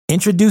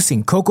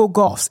Introducing Coco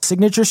Gauff's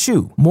signature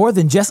shoe, more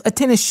than just a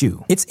tennis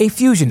shoe. It's a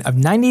fusion of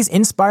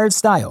 90s-inspired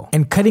style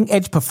and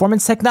cutting-edge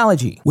performance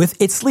technology.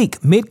 With its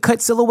sleek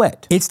mid-cut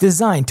silhouette, it's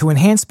designed to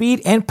enhance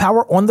speed and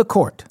power on the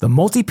court. The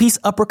multi-piece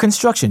upper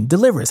construction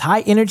delivers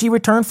high-energy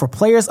return for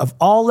players of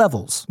all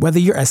levels. Whether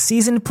you're a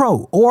seasoned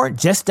pro or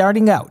just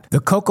starting out, the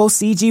Coco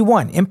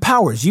CG1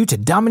 empowers you to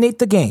dominate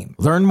the game.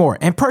 Learn more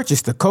and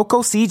purchase the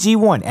Coco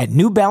CG1 at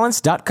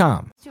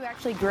NewBalance.com. Two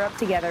actually grew up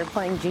together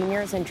playing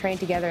juniors and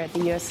trained together at the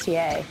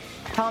USTA.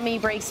 Tommy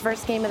breaks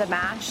first game of the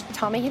match.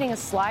 Tommy hitting a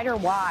slider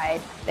wide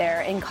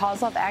there, and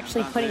Kozlov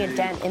actually putting a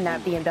dent in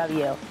that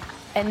BMW.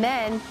 And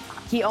then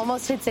he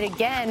almost hits it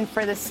again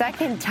for the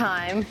second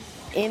time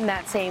in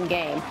that same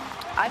game.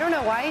 I don't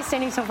know why he's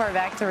standing so far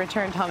back to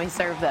return Tommy's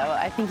serve, though.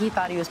 I think he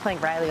thought he was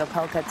playing Riley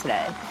Opelka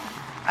today.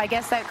 I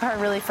guess that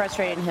card really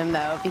frustrated him,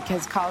 though,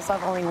 because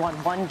Kozlov only won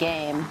one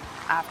game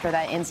after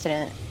that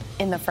incident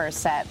in the first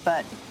set.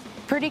 But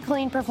pretty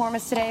clean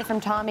performance today from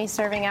Tommy,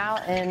 serving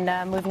out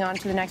and moving on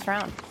to the next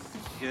round.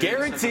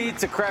 Guaranteed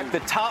to crack the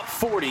top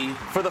 40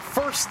 for the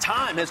first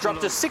time. Has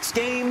dropped to 6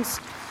 games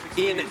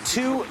in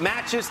 2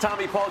 matches.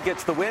 Tommy Paul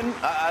gets the win.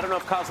 I don't know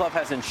if Kozlov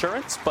has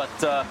insurance, but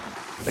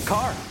the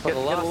car.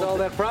 Lost all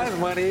that prize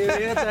money. He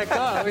hit that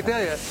car, let me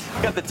tell you.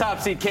 Got the top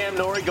seed Cam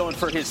Norrie going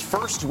for his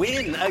first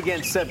win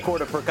against Seb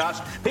Korda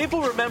Prakash.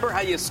 People remember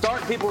how you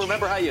start, people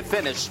remember how you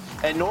finish.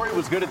 And Norrie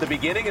was good at the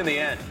beginning and the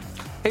end.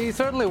 He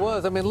certainly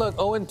was. I mean, look,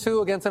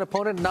 0-2 against an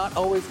opponent, not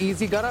always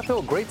easy. Got off to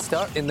a great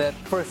start in that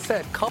first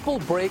set. Couple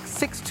breaks,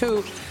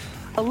 6-2.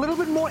 A little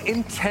bit more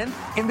intent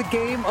in the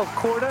game of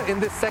Korda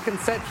in this second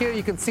set here.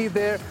 You can see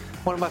there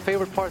one of my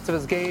favorite parts of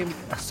his game.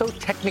 So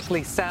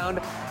technically sound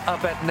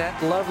up at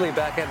net. Lovely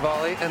backhand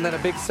volley. And then a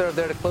big serve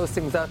there to close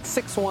things out.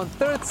 6-1.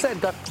 Third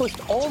set got pushed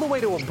all the way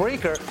to a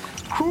breaker.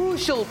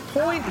 Crucial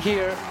point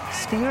here.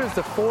 Steers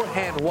the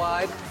forehand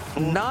wide.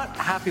 Not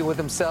happy with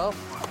himself.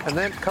 And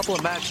then a couple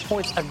of match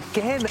points.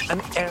 Again,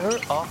 an error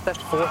off that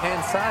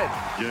forehand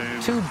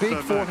side. 2 big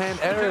forehand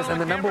errors, and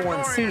the number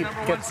 1 seed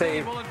gets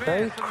a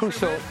very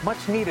crucial,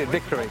 much-needed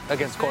victory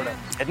against Korda.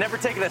 Had never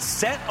taken a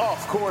set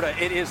off Korda.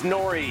 It is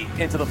Norrie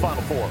into the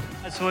Final Four.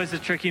 It's always a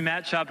tricky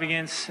matchup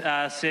against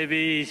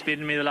Sebi. He's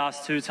beaten me the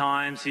last 2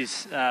 times.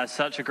 He's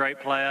such a great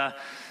player.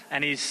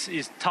 And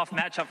he's tough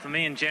matchup for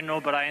me in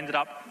general, but I ended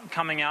up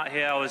coming out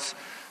here. I was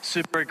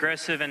super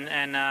aggressive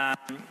and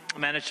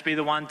managed to be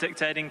the one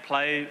dictating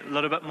play a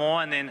little bit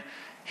more. And then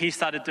he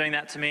started doing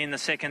that to me in the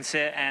second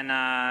set.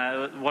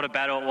 And what a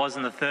battle it was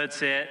in the third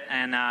set.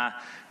 And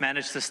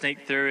managed to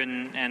sneak through.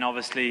 And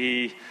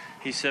obviously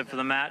he served for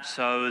the match.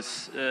 So it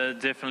was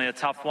definitely a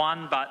tough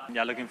one. But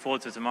yeah, looking forward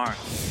to tomorrow.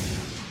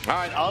 All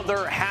right,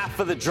 other half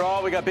of the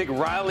draw, we got big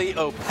Riley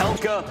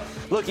Opelka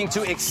looking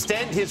to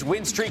extend his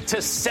win streak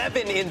to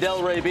 7 in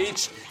Delray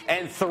Beach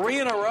and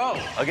 3 in a row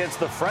against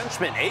the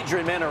Frenchman,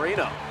 Adrian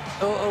Mannarino.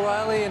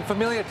 O'Reilly in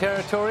familiar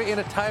territory in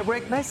a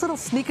tiebreak. Nice little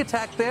sneak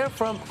attack there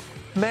from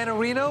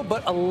Mannarino,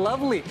 but a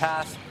lovely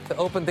pass to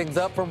open things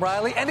up from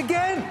Riley. And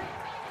again,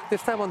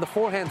 this time on the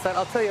forehand side,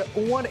 I'll tell you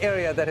one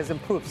area that has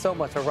improved so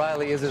much for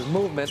Riley is his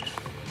movement.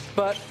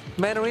 But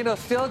Mannarino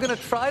still going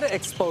to try to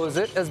expose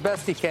it as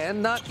best he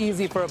can. Not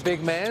easy for a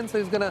big man, so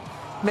he's going to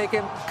make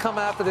him come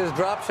after this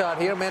drop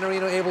shot here.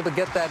 Mannarino able to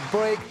get that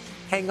break,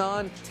 hang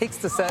on, takes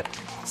the set.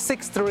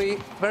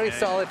 6-3, very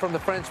solid from the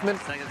Frenchman.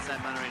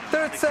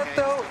 Third set,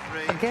 though,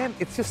 again,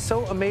 it's just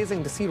so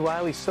amazing to see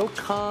Riley so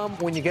calm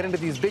when you get into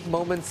these big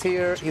moments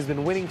here. He's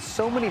been winning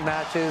so many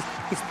matches.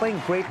 He's playing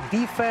great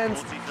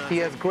defense. He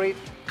has great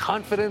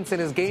confidence in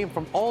his game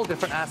from all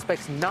different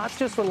aspects, not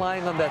just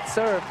relying on that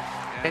serve.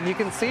 And you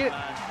can see it.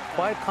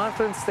 Quiet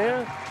confidence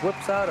there.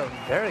 Whips out a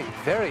very,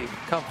 very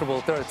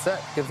comfortable third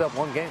set. Gives up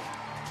 1 game.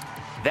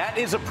 That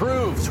is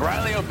approved.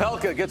 Riley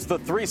Opelka gets the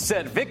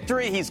 3-set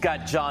victory. He's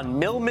got John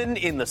Millman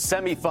in the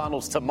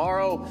semifinals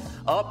tomorrow.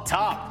 Up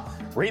top,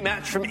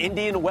 rematch from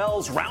Indian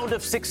Wells, round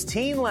of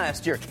 16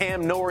 last year.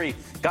 Cam Norrie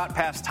got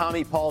past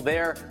Tommy Paul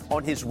there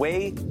on his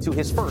way to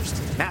his first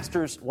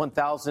Masters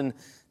 1000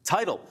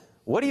 title.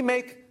 What do you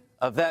make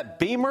of that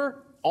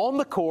beamer on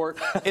the court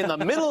in the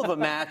middle of a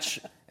match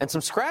and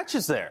some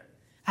scratches there?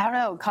 I don't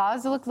know.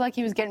 Kaz looked like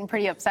he was getting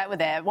pretty upset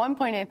with it. At one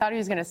point, I thought he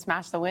was going to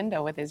smash the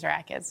window with his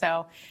racket.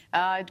 So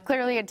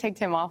clearly it ticked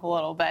him off a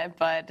little bit,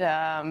 but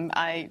I'm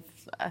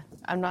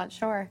not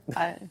sure.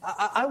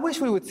 I wish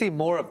we would see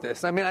more of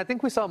this. I mean, I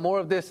think we saw more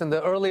of this in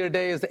the earlier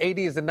days, the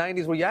 80s, the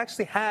 90s, where you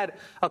actually had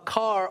a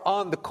car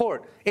on the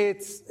court.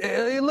 It's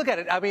look at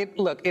it. I mean,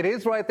 look, it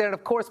is right there. And,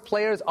 of course,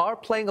 players are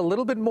playing a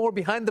little bit more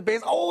behind the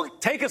base. Oh,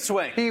 take a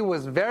swing. He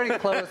was very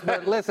close.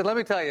 But listen, let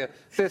me tell you,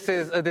 this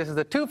is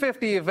a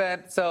 250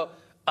 event, so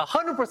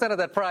 100% of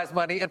that prize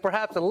money and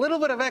perhaps a little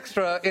bit of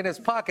extra in his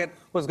pocket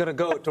was going to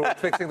go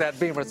towards fixing that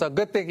beamer. So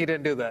good thing he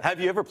didn't do that. Have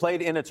you ever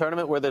played in a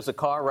tournament where there's a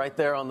car right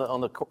there on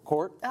the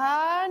court?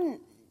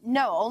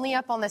 No, only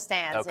up on the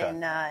stands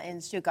in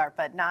Stuttgart,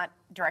 but not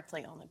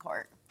directly on the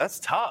court. That's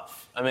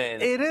tough. I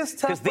mean, it is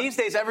tough. Because these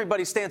days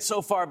everybody stands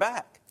so far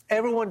back.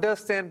 everyone does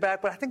stand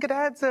back, but I think it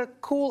adds a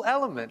cool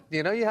element.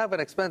 You know, you have an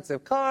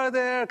expensive car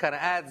there, kind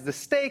of adds the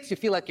stakes. You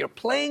feel like you're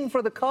playing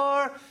for the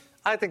car.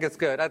 I think it's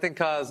good. I think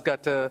Kaz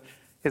got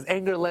his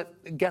anger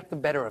get the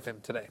better of him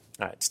today.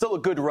 All right, still a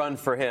good run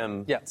for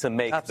him to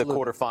make the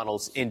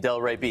quarterfinals in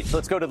Delray Beach.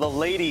 Let's go to the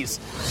ladies.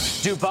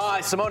 Dubai,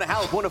 Simona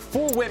Halep, one of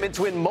 4 women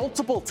to win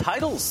multiple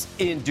titles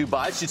in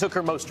Dubai. She took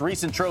her most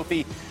recent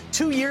trophy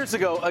 2 years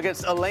ago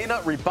against Elena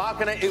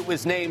Rybakina. It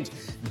was named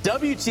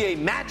WTA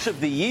Match of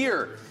the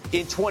Year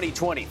in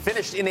 2020.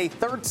 Finished in a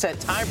third set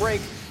tiebreak.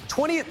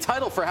 20th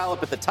title for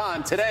Halep at the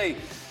time. Today,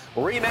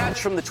 rematch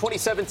from the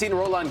 2017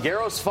 Roland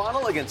Garros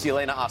final against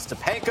Jelena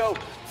Ostapenko.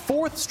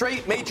 4th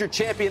straight major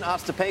champion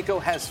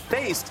Ostapenko has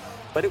faced,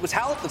 but it was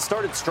Halep that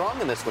started strong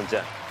in this one,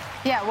 Jen.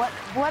 Yeah,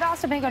 what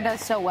Ostapenko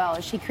does so well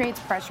is she creates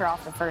pressure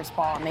off the first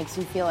ball and makes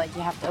you feel like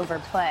you have to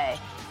overplay,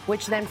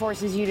 which then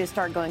forces you to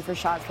start going for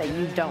shots that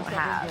you don't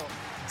have.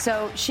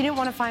 So she didn't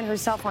want to find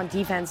herself on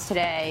defense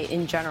today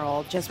in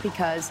general, just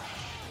because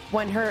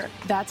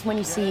that's when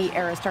you see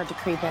errors start to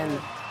creep in.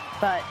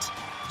 But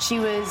she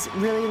was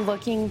really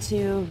looking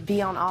to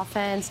be on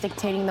offense,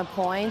 dictating the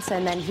points,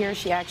 and then here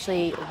she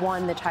actually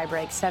won the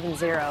tiebreak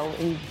 7-0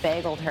 and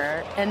bageled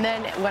her, and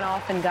then went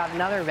off and got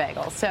another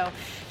bagel. So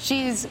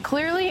she's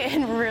clearly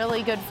in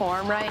really good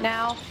form right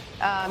now.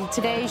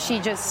 Today she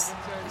just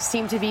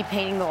seemed to be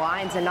painting the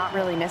lines and not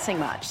really missing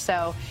much.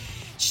 So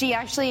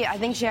I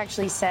think she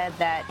actually said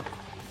that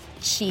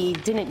she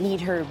didn't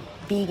need her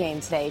B game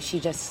today. She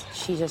just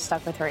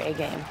stuck with her A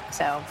game.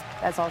 So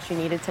that's all she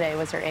needed today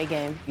was her A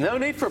game. No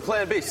need for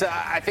plan B. So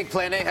I think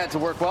plan A had to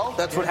work well.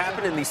 That's what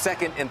happened in the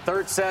second and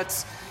third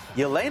sets.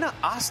 Jelena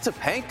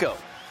Ostapenko,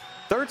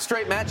 3rd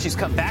straight match. She's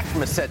come back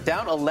from a set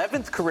down,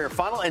 11th career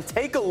final. And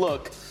take a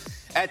look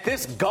at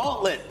this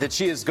gauntlet that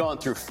she has gone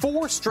through.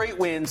 4 straight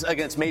wins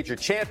against major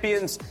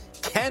champions.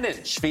 Kenin,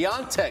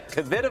 Swiatek,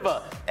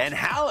 Kvitova, and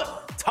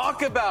Halep.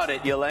 Talk about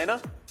it,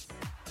 Jelena.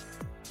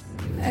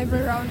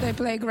 Every round I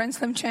play Grand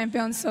Slam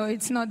champion, so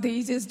it's not the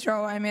easiest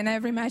draw. I mean,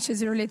 every match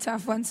is a really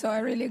tough one, so I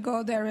really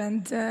go there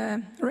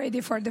and ready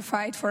for the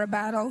fight, for a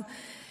battle.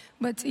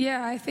 But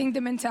yeah, I think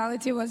the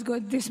mentality was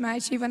good this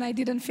match. Even I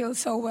didn't feel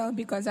so well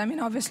because, I mean,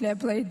 obviously I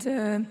played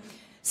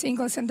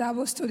singles and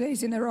doubles 2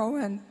 days in a row,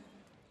 and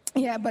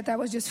yeah, but I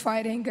was just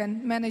fighting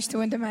and managed to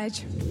win the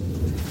match.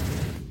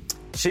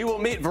 She will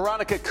meet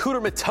Veronika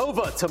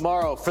Kudermetova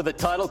tomorrow for the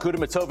title.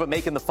 Kudermetova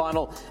making the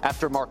final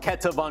after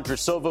Marketa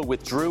Vondrousova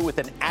withdrew with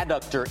an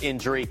adductor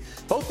injury.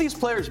 Both these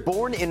players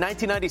born in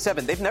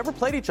 1997. They've never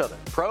played each other.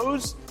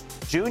 Pros,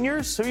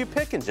 juniors, who are you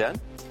picking, Jen?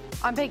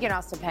 I'm picking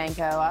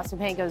Ostapenko.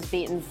 Ostapenko's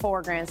beaten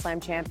 4 Grand Slam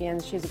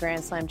champions. She's a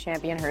Grand Slam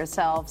champion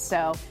herself,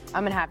 so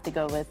I'm going to have to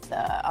go with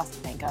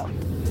Ostapenko.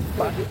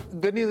 But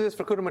good news is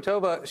for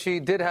Kudermetova, she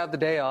did have the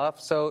day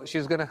off, so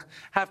she's going to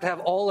have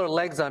all her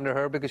legs under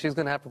her because she's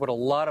going to have to put a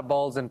lot of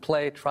balls in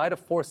play, try to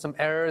force some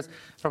errors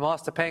from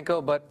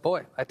Ostapenko. But,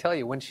 boy, I tell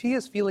you, when she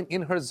is feeling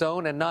in her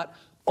zone and not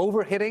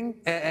overhitting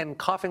and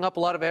coughing up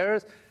a lot of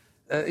errors,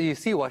 you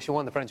see why she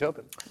won the French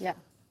Open. Yeah.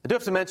 I do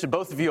have to mention,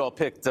 both of you all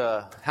picked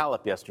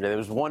Halep yesterday. There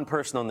was one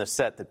person on this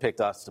set that picked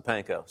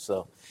Ostapenko.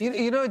 So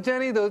you know,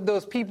 Jenny,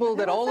 those people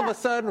that all of a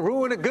sudden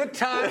ruin a good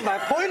time by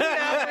pointing out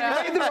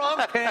that you made the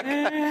wrong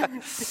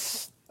pick.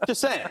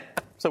 Just saying.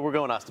 So we're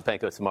going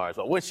Ostapenko tomorrow as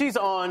well. When she's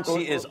on,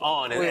 she is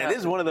on. And it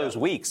is one of those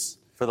weeks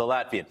for the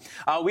Latvian.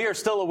 We are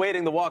still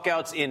awaiting the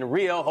walkouts in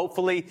Rio.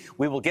 Hopefully,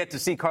 we will get to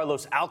see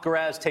Carlos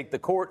Alcaraz take the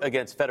court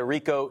against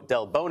Federico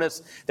Del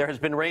Bonis. There has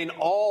been rain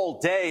all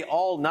day,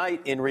 all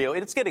night in Rio.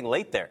 It's getting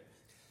late there.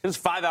 It was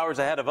 5 hours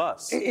ahead of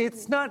us.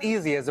 It's not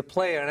easy as a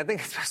player, and I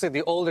think especially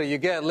the older you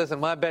get. Listen,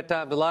 my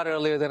bedtime's a lot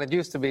earlier than it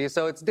used to be,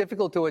 so it's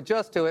difficult to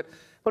adjust to it.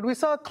 But we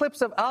saw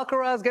clips of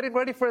Alcaraz getting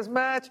ready for his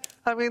match.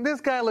 I mean, this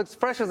guy looks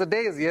fresh as a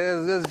daisy.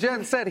 As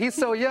Jen said, he's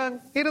so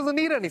young, he doesn't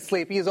need any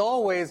sleep. He's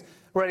always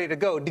ready to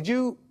go. Did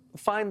you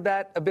find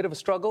that a bit of a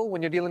struggle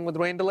when you're dealing with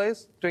rain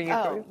delays during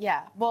your career?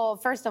 Yeah. Well,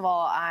 first of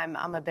all, I'm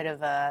a bit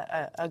of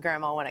a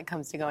grandma when it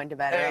comes to going to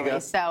bed early.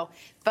 So,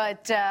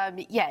 but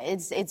yeah,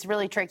 it's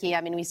really tricky.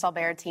 I mean, we saw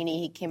Berrettini.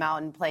 He came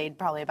out and played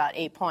probably about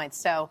 8 points.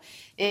 So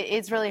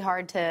it's really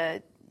hard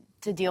to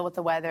deal with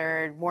the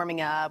weather, warming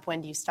up.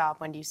 When do you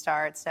stop? When do you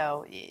start?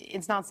 So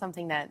it's not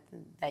something that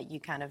you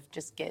kind of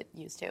just get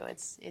used to.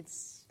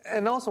 It's.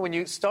 And also, when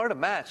you start a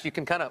match, you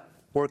can kind of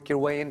work your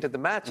way into the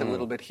match a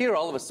little bit. Here,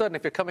 all of a sudden,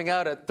 if you're coming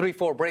out at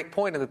 3-4 break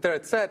point in the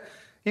third set,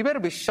 you better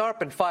be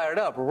sharp and fired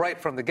up right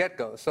from the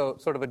get-go. So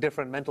sort of a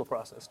different mental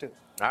process, too.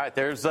 All right,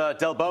 there's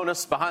Del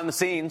Bonis behind the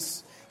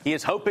scenes. He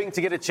is hoping to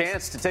get a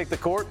chance to take the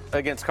court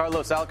against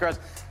Carlos Alcaraz.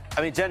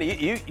 I mean,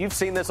 Jenny, you've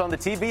seen this on the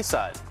TV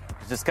side.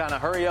 Just kind of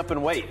hurry up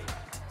and wait.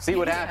 See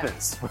what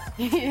happens.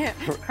 Yeah.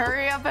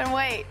 Hurry up and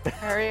wait.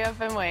 Hurry up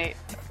and wait.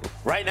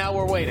 Right now,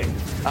 we're waiting.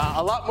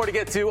 A lot more to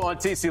get to on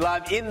TC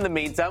Live. In the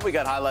meantime, we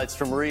got highlights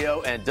from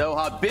Rio and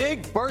Doha.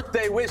 Big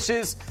birthday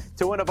wishes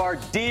to one of our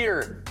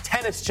dear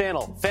Tennis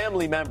Channel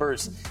family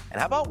members. And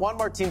how about Juan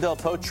Martín del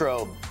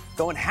Potro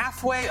going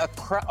halfway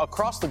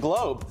across the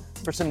globe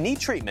for some knee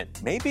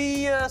treatment.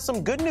 Maybe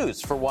some good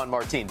news for Juan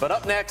Martín. But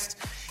up next,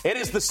 it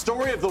is the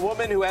story of the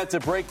woman who had to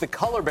break the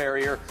color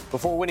barrier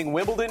before winning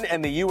Wimbledon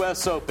and the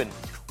U.S. Open.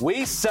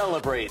 We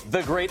celebrate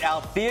the great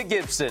Althea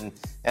Gibson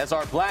as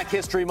our Black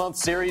History Month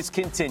series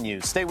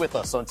continues. Stay with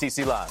us on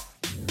TC Live.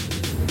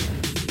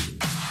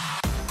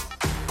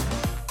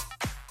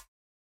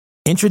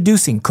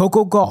 Introducing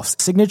Coco Gauff's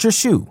signature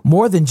shoe.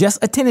 More than just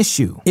a tennis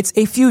shoe, it's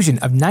a fusion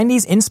of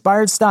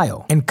 90s-inspired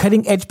style and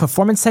cutting-edge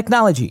performance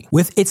technology.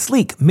 With its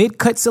sleek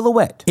mid-cut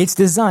silhouette, it's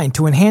designed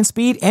to enhance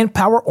speed and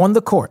power on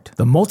the court.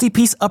 The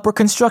multi-piece upper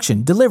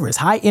construction delivers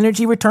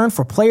high-energy return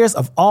for players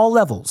of all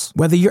levels.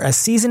 Whether you're a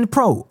seasoned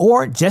pro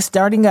or just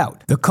starting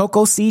out, the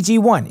Coco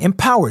CG1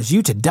 empowers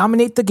you to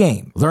dominate the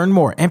game. Learn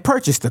more and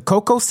purchase the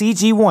Coco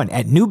CG1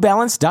 at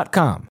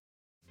NewBalance.com.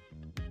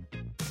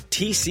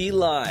 TC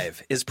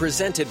Live is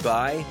presented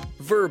by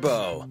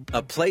Verbo,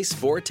 a place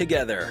for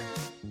together.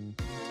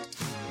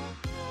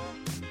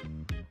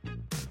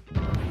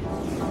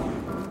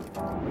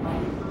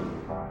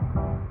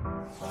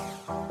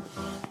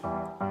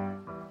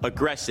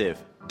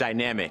 Aggressive,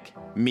 dynamic,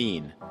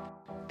 mean.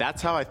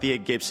 That's how Althea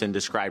Gibson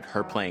described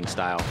her playing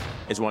style.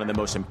 As one of the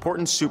most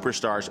important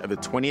superstars of the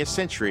 20th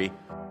century,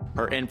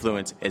 her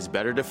influence is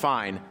better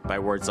defined by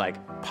words like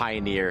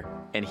pioneer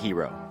and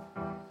hero.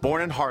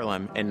 Born in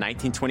Harlem in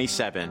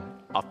 1927,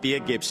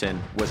 Althea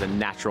Gibson was a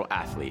natural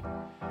athlete.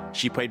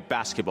 She played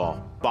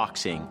basketball,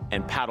 boxing,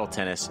 and paddle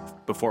tennis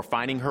before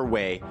finding her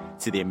way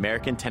to the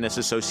American Tennis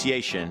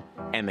Association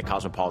and the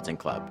Cosmopolitan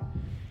Club.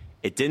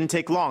 It didn't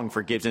take long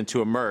for Gibson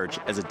to emerge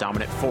as a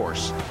dominant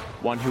force,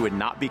 one who would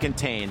not be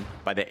contained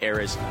by the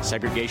era's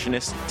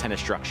segregationist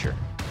tennis structure.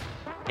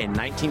 In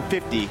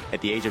 1950,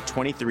 at the age of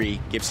 23,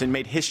 Gibson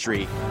made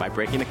history by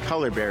breaking the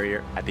color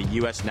barrier at the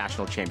U.S.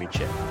 National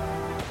Championship.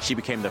 She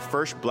became the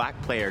first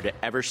black player to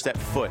ever step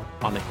foot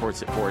on the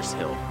courts at Forest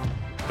Hill.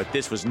 But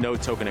this was no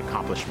token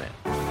accomplishment.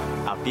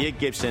 Althea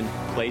Gibson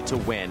played to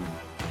win,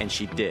 and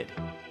she did.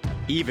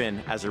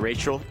 Even as the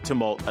racial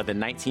tumult of the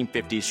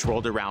 1950s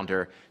swirled around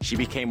her, she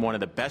became one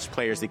of the best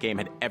players the game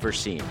had ever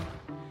seen.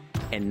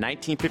 In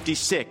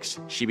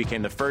 1956, she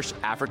became the first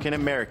African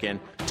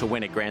American to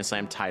win a Grand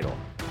Slam title.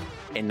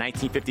 In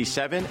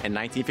 1957 and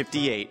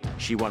 1958,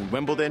 she won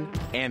Wimbledon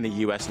and the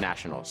U.S.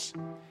 Nationals.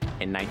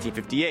 In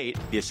 1958,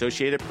 the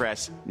Associated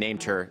Press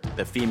named her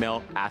the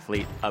Female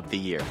Athlete of the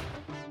Year.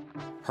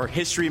 Her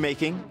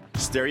history-making,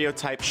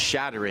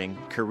 stereotype-shattering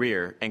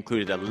career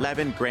included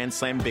 11 Grand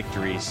Slam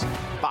victories,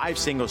 5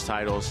 singles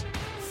titles,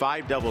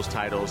 5 doubles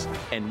titles,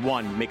 and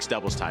 1 mixed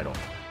doubles title.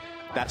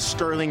 That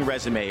sterling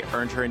resume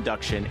earned her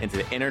induction into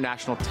the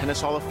International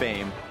Tennis Hall of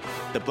Fame,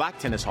 the Black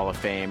Tennis Hall of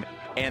Fame,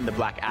 and the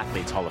Black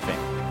Athletes Hall of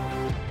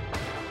Fame.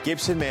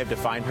 Gibson may have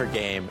defined her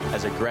game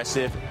as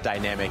aggressive,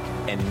 dynamic,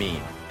 and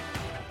mean.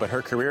 But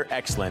her career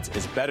excellence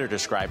is better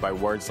described by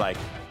words like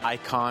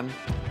icon,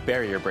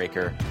 barrier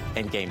breaker,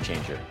 and game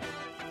changer.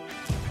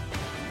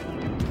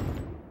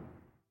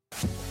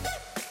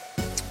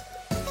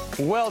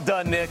 Well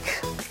done, Nick.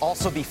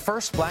 Also the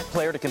first black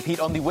player to compete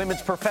on the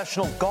Women's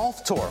Professional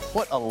Golf Tour.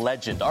 What a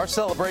legend. Our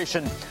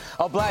celebration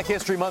of Black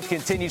History Month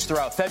continues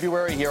throughout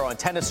February here on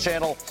Tennis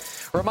Channel.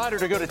 Reminder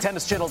to go to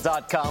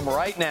tennischannel.com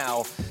right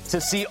now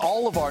to see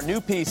all of our new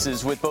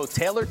pieces with both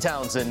Taylor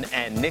Townsend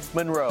and Nick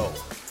Monroe.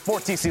 More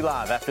TC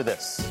Live after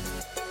this.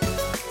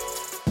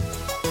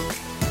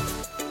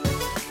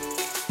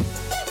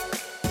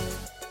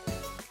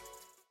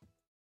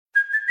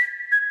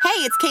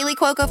 Hey, it's Kaylee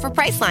Cuoco for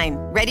Priceline.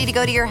 Ready to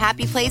go to your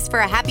happy place for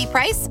a happy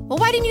price? Well,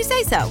 why didn't you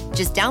say so?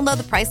 Just download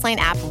the Priceline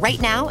app right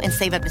now and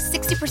save up to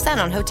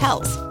 60% on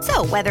hotels.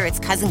 So whether it's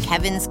Cousin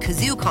Kevin's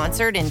Kazoo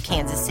Concert in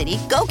Kansas City,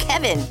 go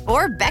Kevin,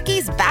 or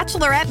Becky's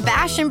Bachelorette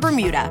Bash in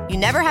Bermuda, you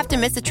never have to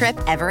miss a trip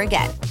ever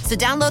again. So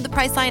download the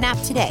Priceline app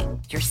today.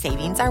 Your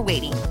savings are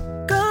waiting.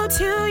 Go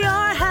to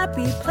your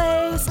happy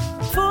place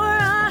for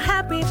a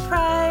happy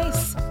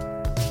price.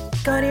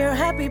 Go to your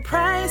happy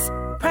price,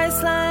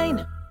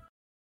 Priceline.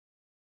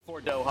 For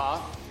Doha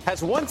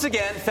has once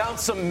again found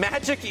some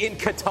magic in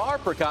Qatar,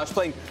 Prakash,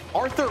 playing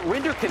Arthur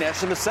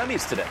Rinderknecht in the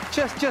semis today.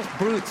 Just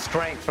brute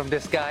strength from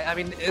this guy. I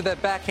mean, the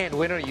backhand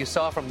winner you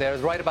saw from there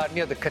is right about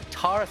near the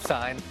Qatar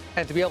sign.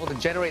 And to be able to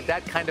generate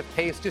that kind of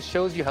pace just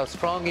shows you how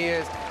strong he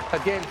is.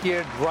 Again,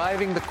 here,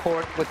 driving the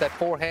court with that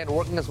forehand,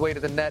 working his way to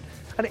the net.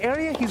 An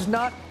area he's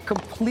not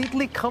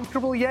completely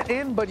comfortable yet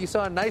in, but you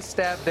saw a nice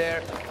stab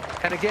there.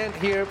 And again,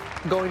 here,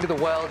 going to the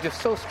well,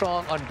 just so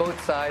strong on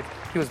both sides.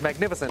 He was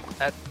magnificent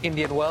at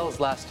Indian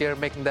Wells last year,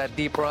 making that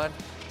deep run.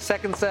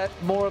 Second set,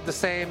 more of the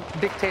same,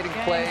 dictating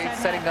play,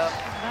 setting up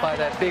by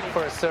that big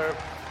first serve.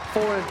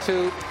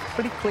 4-2,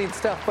 pretty clean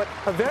stuff, but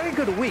a very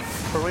good week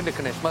for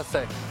Rinderknecht, must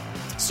say.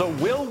 So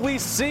will we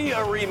see a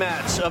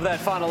rematch of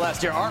that final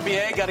last year?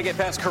 RBA got to get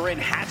past Karen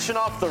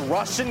Khachanov. The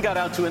Russian got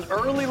out to an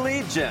early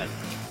lead, Jen.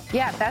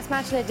 Yeah, best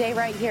match of the day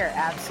right here.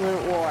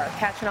 Absolute war.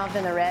 Khachanov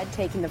in the red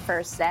taking the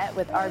first set,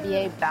 with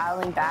RBA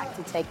battling back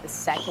to take the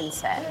second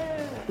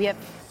set. We have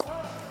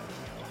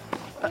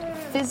a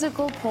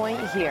physical point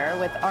here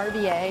with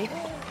RBA.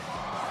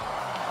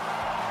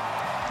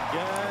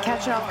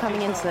 catching off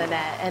coming into the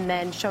net and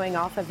then showing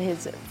off of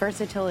his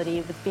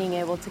versatility with being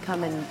able to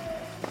come and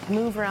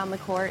move around the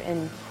court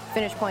and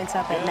finish points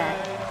up at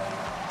net.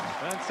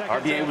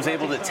 RBA was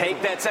able to take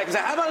that second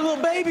set. How about a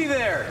little baby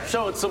there?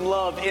 Showing some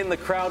love in the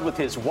crowd with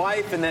his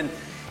wife. And then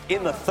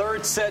in the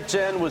third set,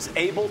 Jen was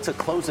able to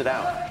close it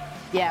out.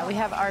 Yeah, we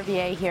have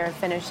RBA here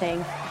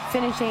finishing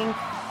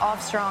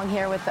off strong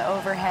here with the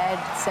overhead,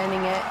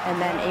 sending it, and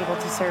then able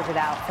to serve it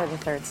out for the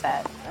third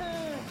set.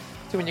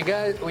 So when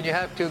you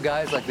have two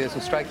guys like this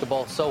who strike the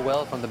ball so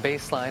well from the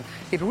baseline,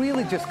 it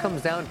really just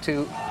comes down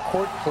to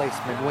court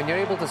placement. When you're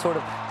able to sort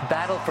of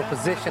battle for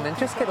position and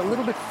just get a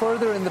little bit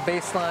further in the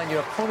baseline, your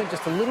opponent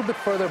just a little bit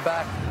further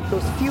back,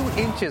 those few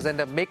inches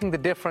end up making the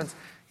difference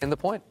in the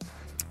point.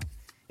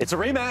 It's a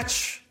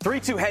rematch,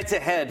 3-2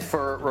 head-to-head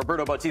for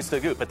Roberto Bautista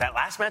Agut. But that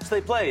last match they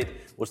played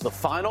was the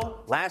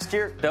final last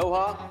year,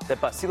 Doha,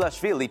 that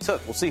Basilashvili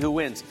took. We'll see who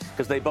wins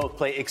because they both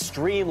play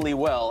extremely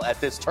well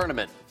at this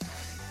tournament.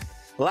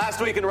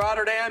 Last week in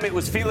Rotterdam, it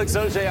was Felix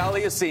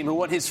Auger-Aliassime who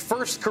won his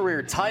first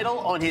career title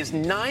on his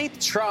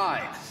 9th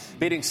try,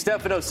 beating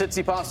Stefanos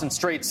Tsitsipas in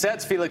straight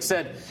sets. Felix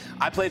said,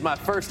 I played my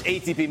first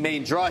ATP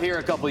main draw here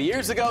a couple of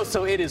years ago,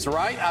 so it is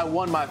right. I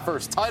won my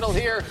first title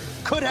here.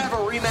 Could have a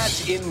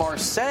rematch in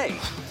Marseille.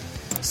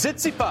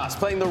 Tsitsipas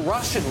playing the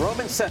Russian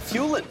Roman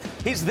Safiullin.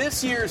 He's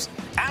this year's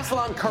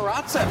Aslan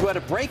Karatsev, who had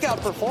a breakout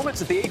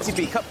performance at the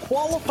ATP Cup,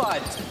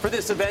 qualified for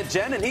this event,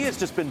 Jen, and he has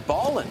just been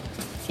balling.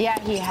 Yeah,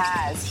 he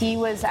has. He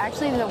was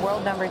actually the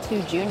world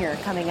 #2 junior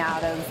coming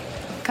out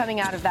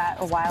of that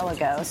a while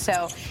ago.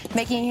 So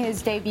making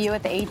his debut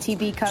at the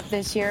ATP Cup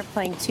this year,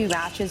 playing 2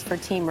 matches for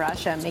Team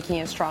Russia,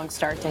 making a strong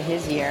start to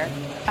his year.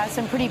 Has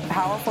some pretty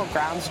powerful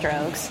ground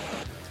strokes.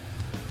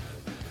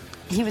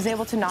 He was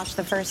able to notch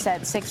the first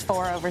set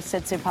 6-4 over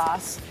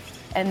Tsitsipas,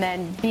 and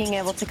then being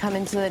able to come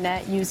into the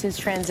net, use his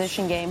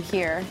transition game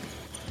here.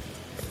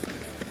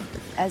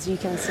 As you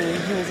can see,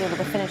 he was able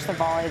to finish the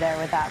volley there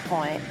with that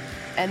point,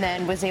 and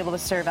then was able to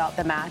serve out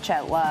the match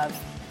at Love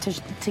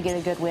to get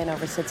a good win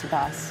over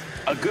Tsitsipas.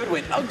 A good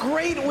win, a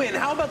great win.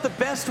 How about the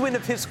best win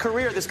of his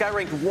career? This guy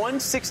ranked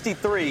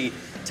 163,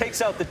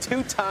 takes out the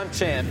 2-time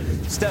champ,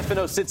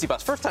 Stefanos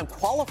Tsitsipas. First time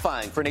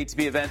qualifying for an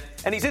ATP event,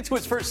 and he's into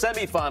his first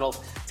semifinals,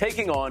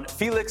 taking on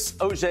Felix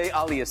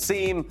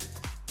Auger-Aliassime.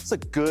 It's a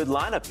good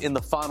lineup in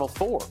the Final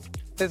Four.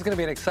 This is going to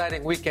be an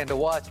exciting weekend to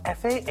watch.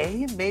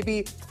 FAA,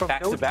 maybe from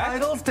back-to-back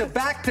titles to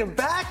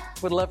back-to-back.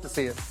 Would love to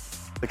see it.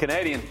 The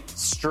Canadian,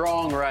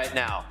 strong right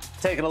now.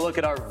 Taking a look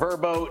at our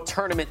Verbo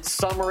tournament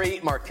summary,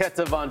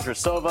 Marketa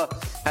Vondrousova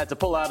had to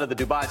pull out of the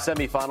Dubai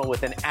semifinal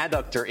with an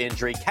adductor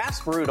injury.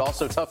 Casper Ruud,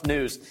 also tough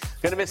news.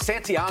 Going to miss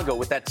Santiago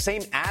with that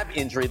same ab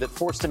injury that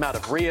forced him out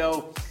of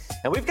Rio.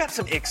 And we've got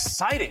some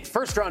exciting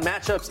first-round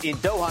matchups in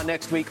Doha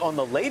next week on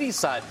the ladies'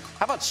 side.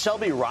 How about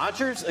Shelby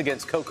Rogers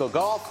against Coco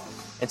Gauff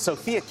and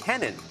Sophia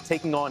Kenin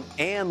taking on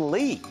Ann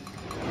Lee?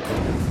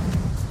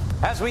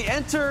 As we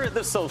enter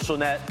the social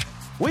net,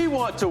 we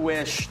want to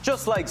wish,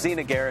 just like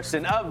Zina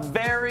Garrison, a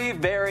very,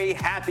 very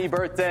happy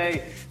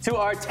birthday to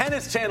our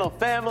Tennis Channel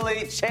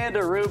family,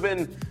 Chanda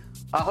Rubin.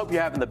 I hope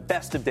you're having the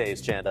best of days,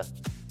 Chanda.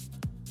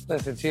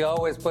 Listen, she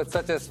always puts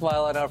such a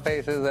smile on our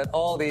faces at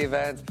all the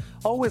events.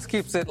 Always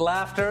keeps it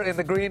laughter in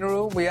the green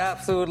room. We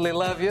absolutely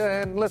love you.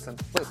 And listen,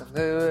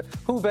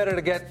 who better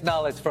to get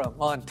knowledge from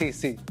on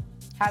TC?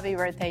 Happy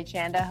birthday,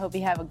 Chanda. Hope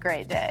you have a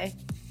great day.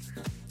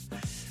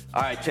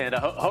 All right, Chanda,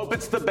 hope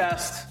it's the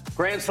best.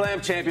 Grand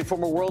Slam champion,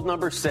 former world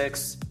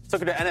 #6.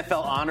 Took her to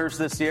NFL honors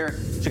this year.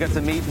 She got to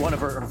meet one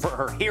of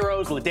her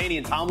heroes,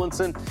 LaDainian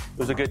Tomlinson. It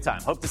was a good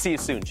time. Hope to see you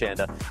soon,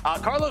 Chanda.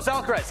 Carlos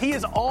Alcaraz, he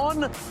is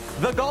on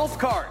the golf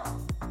cart.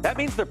 That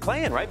means they're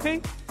playing, right,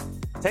 Pete?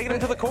 Taking him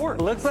to the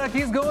court. Looks like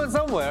he's going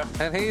somewhere,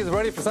 and he's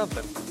ready for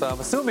something. So I'm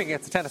assuming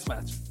it's a tennis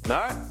match. All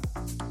right.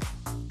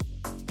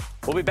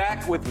 We'll be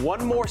back with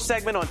one more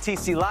segment on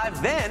TC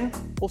Live. Then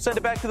we'll send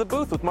it back to the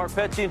booth with Mark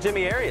Petchey and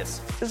Jimmy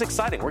Arias. This is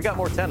exciting. We got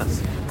more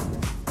tennis.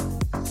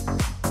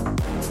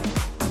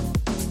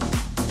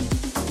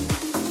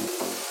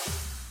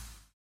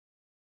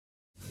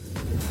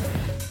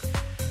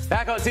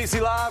 Back on TC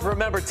Live,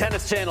 remember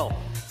Tennis Channel,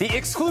 the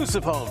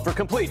exclusive home for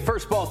complete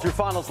first ball through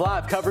finals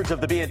live coverage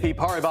of the BNP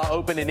Paribas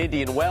Open in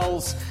Indian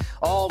Wells.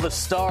 All the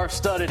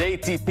star-studded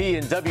ATP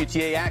and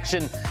WTA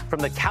action from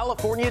the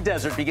California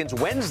desert begins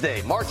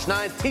Wednesday, March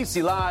 9th,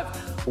 TC Live,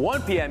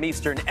 1 p.m.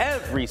 Eastern,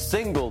 every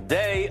single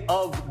day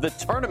of the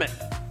tournament.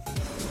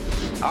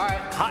 All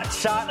right, hot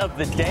shot of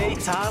the day,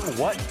 Tom.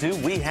 What do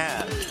we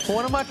have?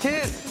 One of my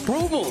kids,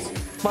 Rubles,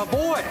 my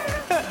boy.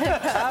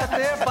 Out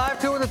there,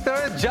 5-2 in the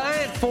third,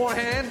 giant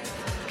forehand.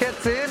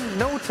 Gets in,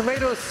 no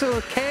tomatoes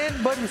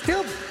can, but he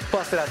still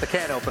busted out the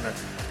can opener.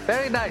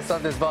 Very nice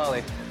on this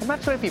volley. I'm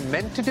not sure if he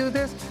meant to do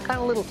this. Kind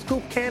of little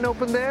scoop can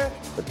open there,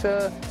 but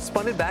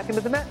spun it back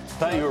into the net. I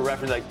thought you were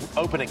referencing, like,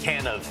 open a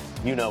can of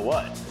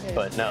you-know-what,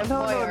 but no.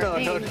 No. I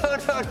wasn't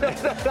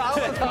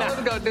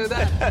going to do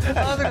that.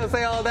 I wasn't going to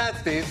say all that,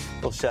 Steve.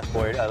 Well, Chef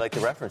Boyd, I like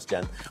the reference,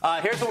 Jen.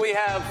 Here's what we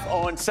have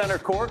on center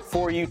court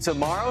for you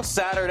tomorrow,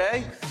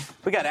 Saturday.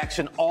 We got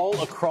action all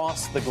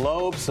across the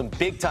globe. Some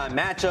big-time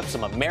matchups,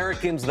 some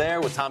Americans there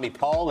with Tommy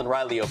Paul and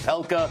Riley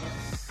Opelka.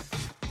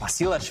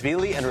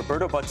 Basilashvili and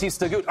Roberto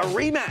Bautista Agut. A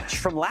rematch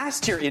from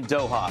last year in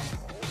Doha.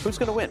 Who's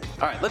going to win?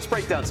 All right, let's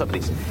break down some of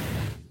these.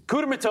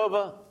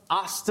 Kudermetova,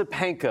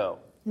 Ostapenko.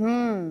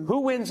 Who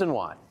wins and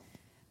why?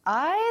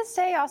 I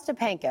say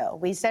Ostapenko.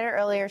 We said it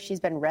earlier,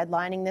 she's been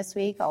redlining this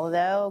week,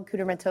 although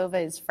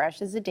Kudermetova is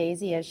fresh as a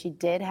daisy, as she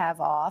did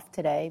have off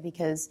today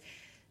because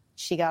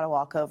she got a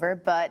walkover.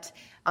 But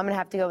I'm going to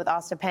have to go with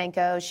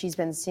Ostapenko. She's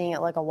been seeing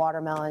it like a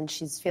watermelon.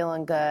 She's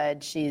feeling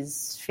good.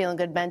 She's feeling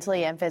good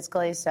mentally and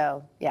physically.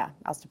 So, yeah,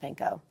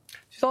 Ostapenko.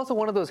 She's also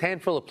one of those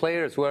handful of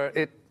players where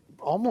it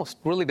almost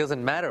really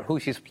doesn't matter who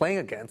she's playing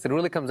against. It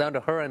really comes down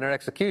to her and her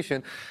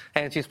execution.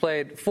 And she's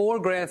played 4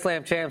 Grand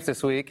Slam champs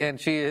this week, and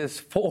she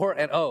is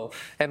 4-0.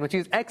 And when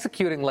she's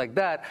executing like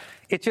that,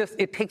 it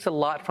takes a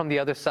lot from the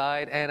other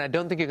side. And I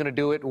don't think you're going to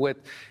do it with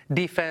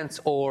defense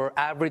or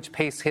average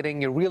pace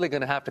hitting. You're really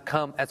going to have to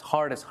come as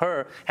hard as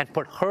her and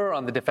put her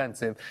on the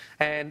defensive.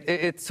 And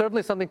it's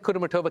certainly something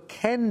Kudermetova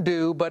can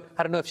do, but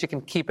I don't know if she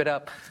can keep it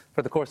up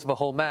for the course of a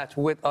whole match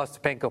with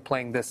Ostapenko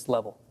playing this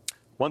level.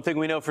 One thing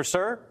we know for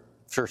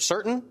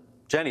certain,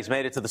 Jenny's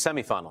made it to the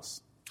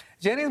semifinals.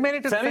 Jenny's made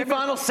it to the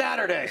semifinals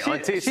Saturday on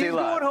TC Live. She's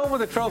going home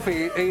with a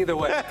trophy either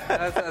way.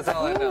 That's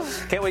all I know.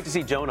 Can't wait to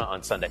see Jonah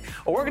on Sunday.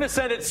 Well, we're going to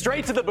send it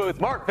straight to the booth.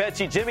 Mark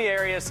Petchey, Jimmy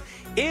Arias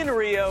in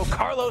Rio,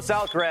 Carlos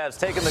Alcaraz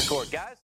taking the court. Guys.